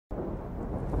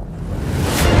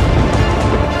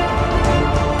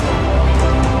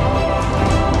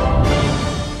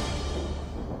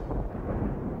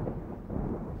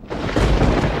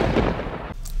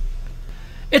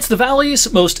the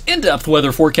Valley's most in-depth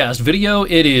weather forecast video.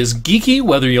 It is geeky,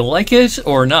 whether you like it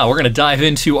or not. We're going to dive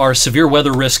into our severe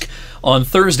weather risk on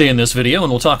Thursday in this video, and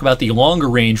we'll talk about the longer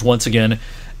range once again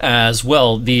as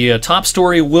well. The top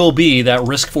story will be that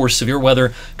risk for severe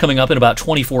weather coming up in about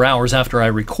 24 hours after I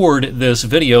record this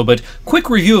video. But quick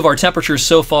review of our temperatures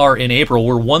so far in April.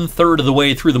 We're 1/3 of the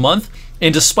way through the month,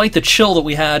 and despite the chill that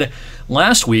we had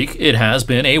last week, it has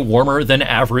been a warmer than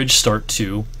average start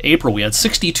to April. We had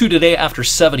 62 today after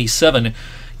 77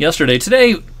 yesterday.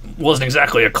 Today wasn't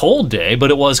exactly a cold day,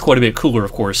 but it was quite a bit cooler,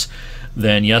 of course,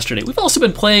 than yesterday. We've also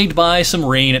been plagued by some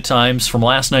rain at times from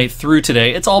last night through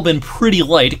today. It's all been pretty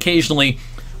light. Occasionally,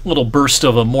 a little burst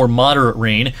of a more moderate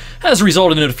rain has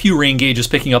resulted in a few rain gauges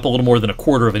picking up a little more than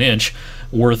 1/4 of an inch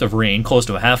worth of rain, close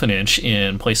to 1/2 inch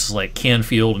in places like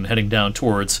Canfield and heading down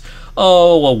towards,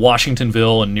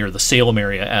 Washingtonville and near the Salem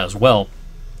area as well.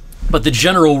 But the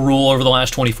general rule over the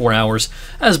last 24 hours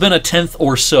has been 1/10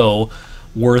 or so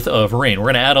worth of rain. We're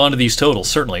going to add on to these totals,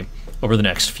 certainly, over the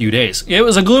next few days. It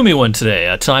was a gloomy one today.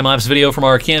 A time-lapse video from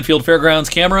our Canfield Fairgrounds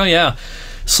camera. Yeah,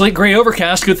 slate gray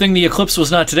overcast. Good thing the eclipse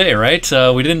was not today, right?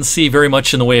 We didn't see very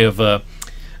much in the way of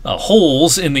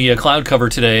holes in the cloud cover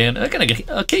today, and again,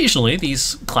 occasionally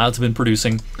these clouds have been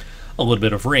producing a little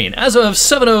bit of rain. As of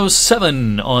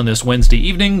 7:07 on this Wednesday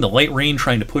evening, the light rain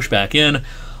trying to push back in.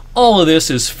 All of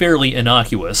this is fairly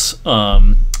innocuous,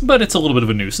 but it's a little bit of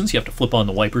a nuisance. You have to flip on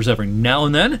the wipers every now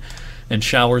and then, and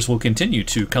showers will continue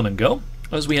to come and go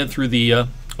as we head through the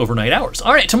overnight hours.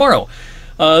 All right, tomorrow.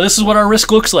 This is what our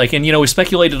risk looks like. And, we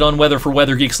speculated on weather for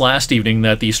Weather Geeks last evening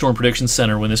that the Storm Prediction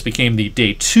Center, when this became the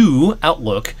Day 2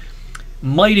 outlook,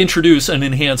 might introduce an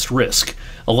enhanced risk,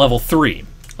 a level 3,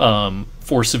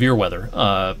 for severe weather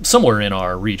somewhere in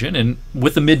our region. And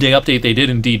with the midday update, they did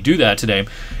indeed do that today.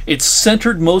 It's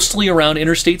centered mostly around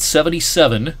Interstate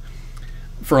 77,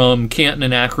 from Canton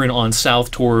and Akron on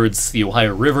south towards the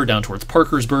Ohio River, down towards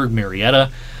Parkersburg, Marietta,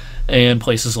 and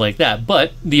places like that.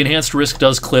 But the enhanced risk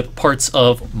does clip parts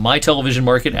of my television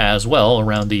market as well,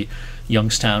 around the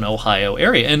Youngstown, Ohio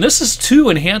area. And this is 2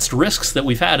 enhanced risks that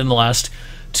we've had in the last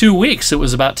 2 weeks. It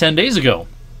was about 10 days ago,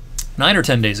 9 or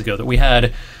 10 days ago, that we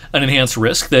had an enhanced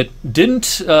risk that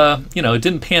didn't, it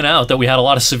didn't pan out, that we had a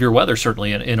lot of severe weather,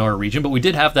 certainly, in our region, but we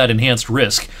did have that enhanced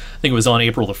risk. I think it was on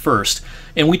April the 1st.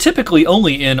 And we typically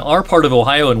only, in our part of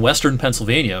Ohio and western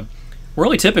Pennsylvania, we're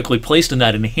only typically placed in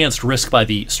that enhanced risk by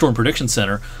the Storm Prediction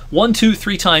Center 1, 2,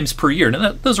 3 times per year.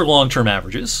 Now, those are long-term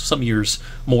averages, some years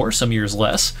more, some years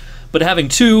less. But having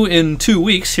 2 in 2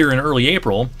 weeks here in early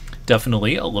April,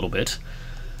 definitely a little bit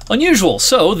unusual.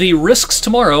 So the risks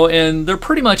tomorrow, and they're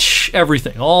pretty much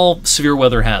everything, all severe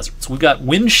weather hazards. We've got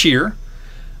wind shear,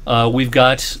 we've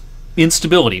got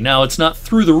instability. Now, it's not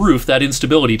through the roof, that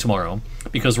instability tomorrow,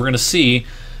 because we're going to see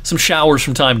some showers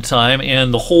from time to time,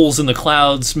 and the holes in the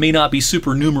clouds may not be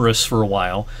super numerous for a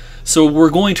while. So we're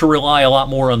going to rely a lot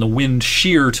more on the wind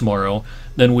shear tomorrow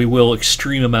than we will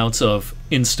extreme amounts of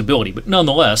instability. But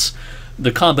nonetheless,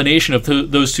 the combination of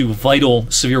those 2 vital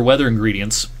severe weather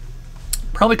ingredients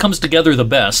probably comes together the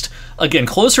best. Again,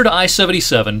 closer to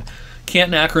I-77,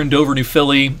 Canton, Akron, Dover, New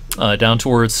Philly, down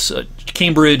towards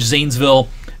Cambridge, Zanesville,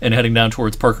 and heading down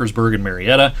towards Parkersburg and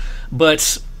Marietta.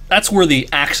 But that's where the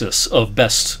axis of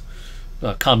best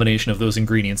combination of those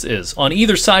ingredients is. On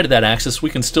either side of that axis, we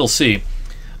can still see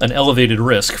an elevated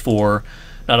risk for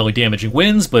not only damaging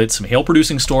winds, but some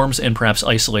hail-producing storms and perhaps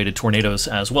isolated tornadoes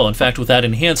as well. In fact, with that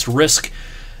enhanced risk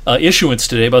issuance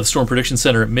today by the Storm Prediction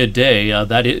Center at midday,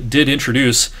 that it did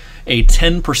introduce a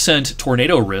 10%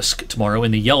 tornado risk tomorrow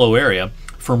in the yellow area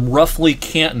from roughly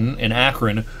Canton and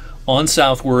Akron on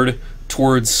southward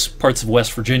towards parts of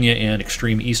West Virginia and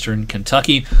extreme eastern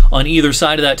Kentucky. On either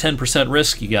side of that 10%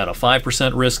 risk, you got a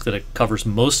 5% risk that it covers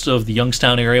most of the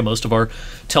Youngstown area, most of our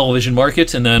television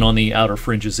market, and then on the outer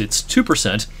fringes it's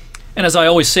 2%. And as I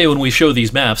always say when we show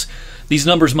these maps, these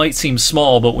numbers might seem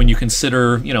small, but when you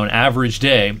consider, an average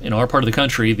day in our part of the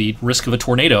country, the risk of a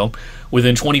tornado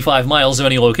within 25 miles of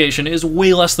any location is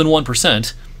way less than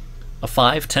 1%. A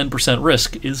 5–10%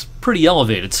 risk is pretty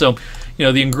elevated. So,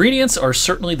 the ingredients are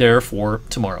certainly there for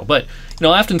tomorrow. But, I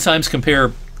oftentimes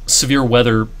compare severe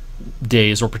weather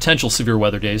days or potential severe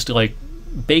weather days to like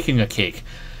baking a cake.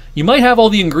 You might have all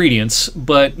the ingredients,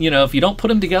 but, if you don't put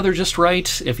them together just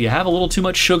right, if you have a little too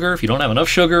much sugar, if you don't have enough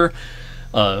sugar,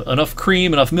 enough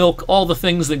cream, enough milk, all the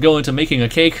things that go into making a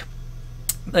cake,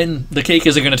 then the cake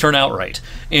isn't going to turn out right.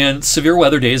 And severe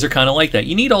weather days are kind of like that.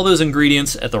 You need all those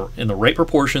ingredients in the right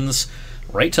proportions,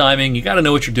 right timing. You got to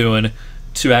know what you're doing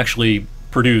to actually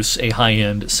produce a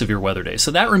high-end severe weather day.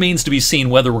 So that remains to be seen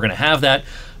whether we're going to have that,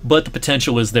 but the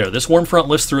potential is there. This warm front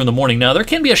lifts through in the morning. Now, there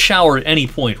can be a shower at any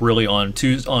point, really, on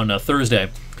Thursday.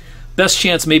 Best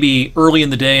chance maybe early in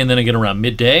the day and then again around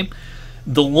midday.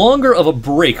 The longer of a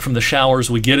break from the showers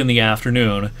we get in the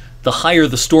afternoon, the higher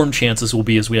the storm chances will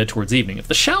be as we head towards evening. If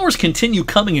the showers continue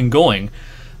coming and going,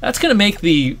 that's going to make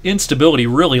the instability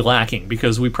really lacking,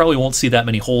 because we probably won't see that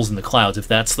many holes in the clouds if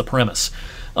that's the premise.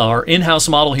 Our in-house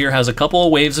model here has a couple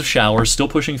of waves of showers still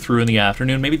pushing through in the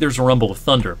afternoon. Maybe there's a rumble of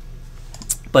thunder.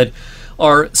 But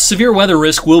our severe weather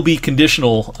risk will be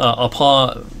conditional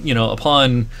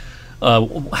upon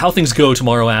how things go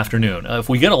tomorrow afternoon. If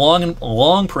we get a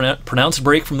long pronounced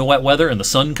break from the wet weather and the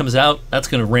sun comes out, that's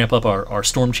going to ramp up our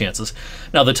storm chances.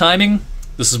 Now the timing,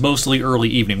 this is mostly early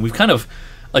evening. We've kind of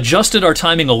adjusted our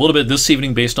timing a little bit this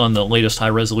evening based on the latest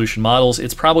high-resolution models.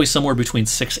 It's probably somewhere between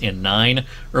 6 and 9.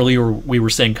 Earlier we were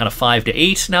saying kind of 5 to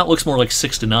 8. Now it looks more like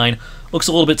 6 to 9. Looks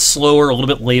a little bit slower, a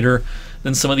little bit later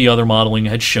than some of the other modeling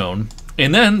had shown.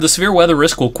 And then the severe weather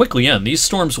risk will quickly end. These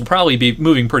storms will probably be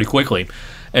moving pretty quickly.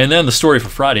 And then the story for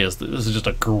Friday is this is just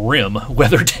a grim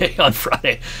weather day on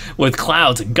Friday with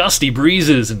clouds and gusty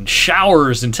breezes and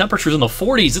showers and temperatures in the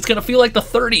 40s. It's going to feel like the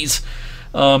 30s.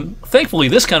 Thankfully,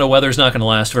 this kind of weather is not going to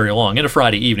last very long into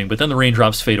Friday evening, but then the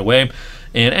raindrops fade away,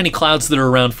 and any clouds that are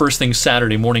around first thing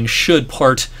Saturday morning should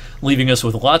part, leaving us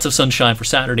with lots of sunshine for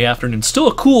Saturday afternoon. Still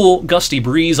a cool, gusty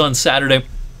breeze on Saturday,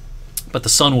 but the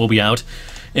sun will be out,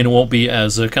 and it won't be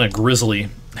as kind of grizzly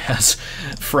as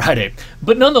Friday.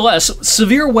 But nonetheless,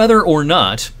 severe weather or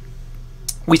not,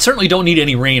 we certainly don't need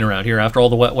any rain around here after all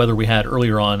the wet weather we had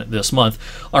earlier on this month.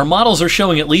 Our models are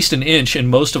showing at least an inch in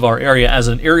most of our area as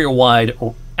an area-wide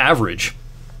average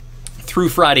through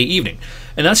Friday evening.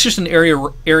 And that's just an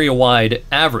area-wide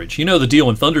average. You know the deal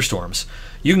in thunderstorms.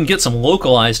 You can get some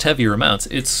localized heavier amounts.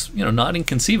 It's not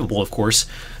inconceivable, of course,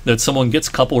 that someone gets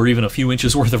a couple or even a few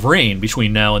inches worth of rain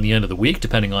between now and the end of the week,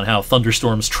 depending on how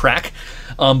thunderstorms track.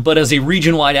 But as a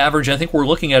region-wide average, I think we're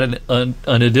looking at an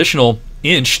additional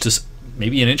inch to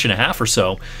maybe an inch and a half or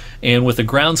so, and with the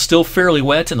ground still fairly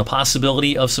wet and the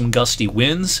possibility of some gusty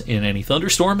winds in any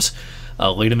thunderstorms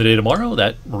late in the day tomorrow,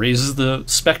 that raises the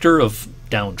specter of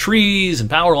downed trees and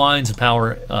power lines and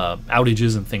power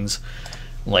outages and things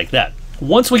like that.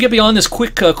 Once we get beyond this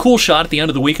quick cool shot at the end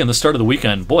of the week and the start of the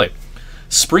weekend, boy,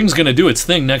 spring's going to do its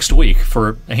thing next week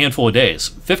for a handful of days.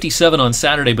 57 on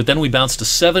Saturday, but then we bounce to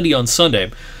 70 on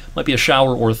Sunday. Might be a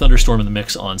shower or a thunderstorm in the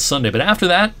mix on Sunday, but after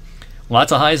that,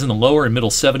 lots of highs in the lower and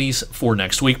middle 70s for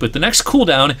next week. But the next cool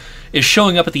down is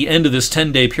showing up at the end of this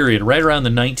 10-day period, right around the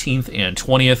 19th and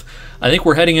 20th. I think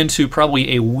we're heading into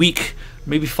probably a week,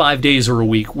 maybe 5 days or a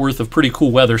week worth of pretty cool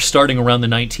weather starting around the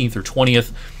 19th or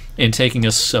 20th and taking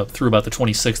us through about the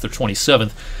 26th or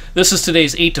 27th. This is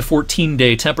today's 8 to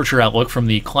 14-day temperature outlook from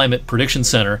the Climate Prediction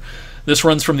Center. This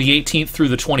runs from the 18th through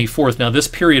the 24th. Now, this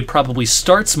period probably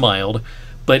starts mild,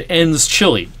 but ends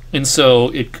chilly. And so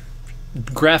it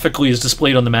graphically is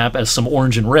displayed on the map as some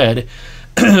orange and red,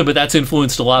 but that's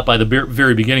influenced a lot by the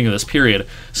very beginning of this period.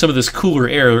 Some of this cooler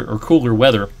air or cooler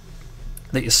weather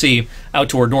that you see out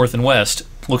toward north and west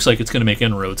looks like it's going to make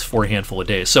inroads for a handful of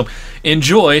days. So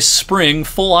enjoy spring,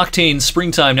 full octane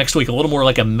springtime next week, a little more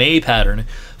like a May pattern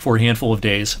for a handful of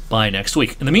days by next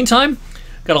week. In the meantime,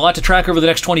 got a lot to track over the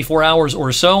next 24 hours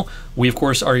or so. We, of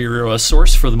course, are your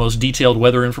source for the most detailed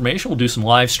weather information. We'll do some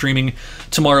live streaming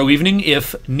tomorrow evening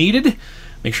if needed.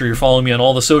 Make sure you're following me on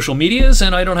all the social medias,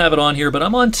 and I don't have it on here, but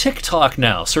I'm on TikTok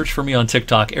now. Search for me on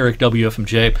TikTok, Eric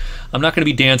WFMJ. I'm not going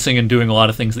to be dancing and doing a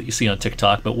lot of things that you see on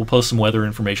TikTok, but we'll post some weather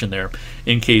information there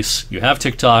in case you have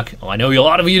TikTok. Oh, I know a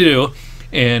lot of you do,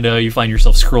 and you find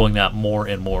yourself scrolling that more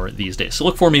and more these days. So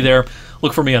look for me there.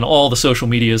 Look for me on all the social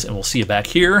medias, and we'll see you back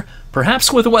here,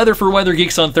 perhaps with weather for Weather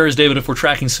Geeks on Thursday, but if we're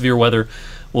tracking severe weather,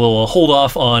 we'll hold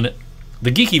off on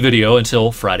the geeky video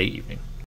until Friday evening.